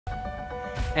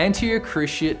Anterior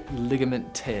Cruciate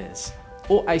Ligament tears,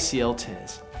 or ACL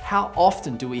tears. How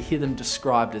often do we hear them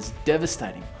described as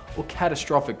devastating or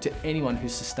catastrophic to anyone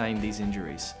who's sustained these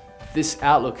injuries? This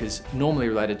outlook is normally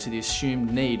related to the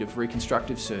assumed need of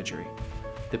reconstructive surgery,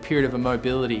 the period of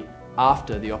immobility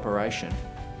after the operation,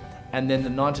 and then the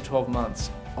 9 to 12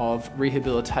 months of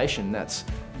rehabilitation that's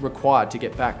required to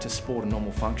get back to sport and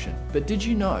normal function. But did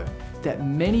you know that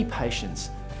many patients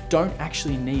don't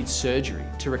actually need surgery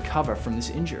to recover from this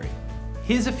injury?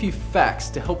 Here's a few facts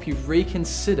to help you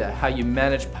reconsider how you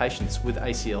manage patients with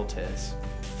ACL tears.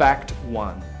 Fact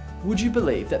 1. Would you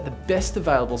believe that the best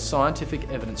available scientific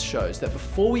evidence shows that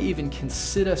before we even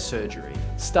consider surgery,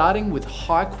 starting with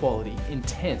high quality,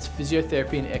 intense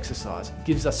physiotherapy and exercise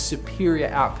gives us superior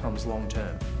outcomes long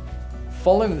term?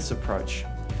 Following this approach,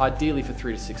 ideally for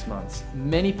 3 to 6 months,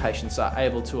 many patients are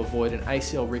able to avoid an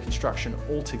ACL reconstruction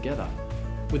altogether,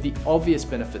 with the obvious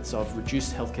benefits of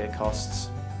reduced healthcare costs,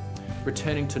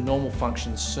 returning to normal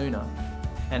functions sooner,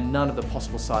 and none of the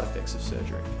possible side effects of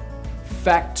surgery.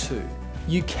 Fact 2.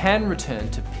 You can return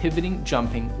to pivoting,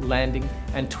 jumping, landing,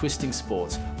 and twisting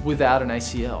sports without an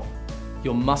ACL.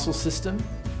 Your muscle system,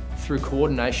 through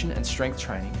coordination and strength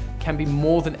training, can be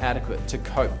more than adequate to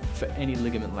cope for any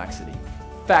ligament laxity.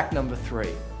 Fact number 3.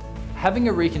 Having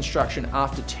a reconstruction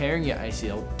after tearing your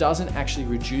ACL doesn't actually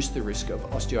reduce the risk of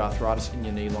osteoarthritis in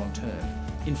your knee long term.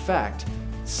 In fact,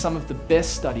 some of the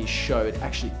best studies show it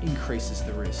actually increases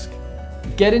the risk.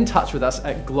 Get in touch with us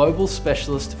at Global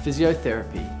Specialist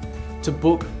Physiotherapy to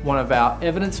book one of our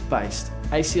evidence-based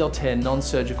ACL tear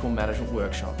non-surgical management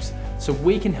workshops so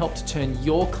we can help to turn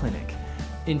your clinic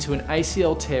into an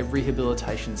ACL tear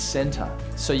rehabilitation centre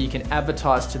so you can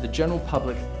advertise to the general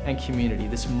public and community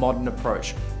this modern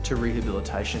approach to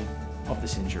rehabilitation of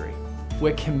this injury.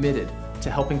 We're committed to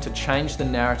helping to change the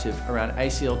narrative around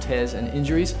ACL tears and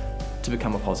injuries to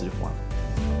become a positive one.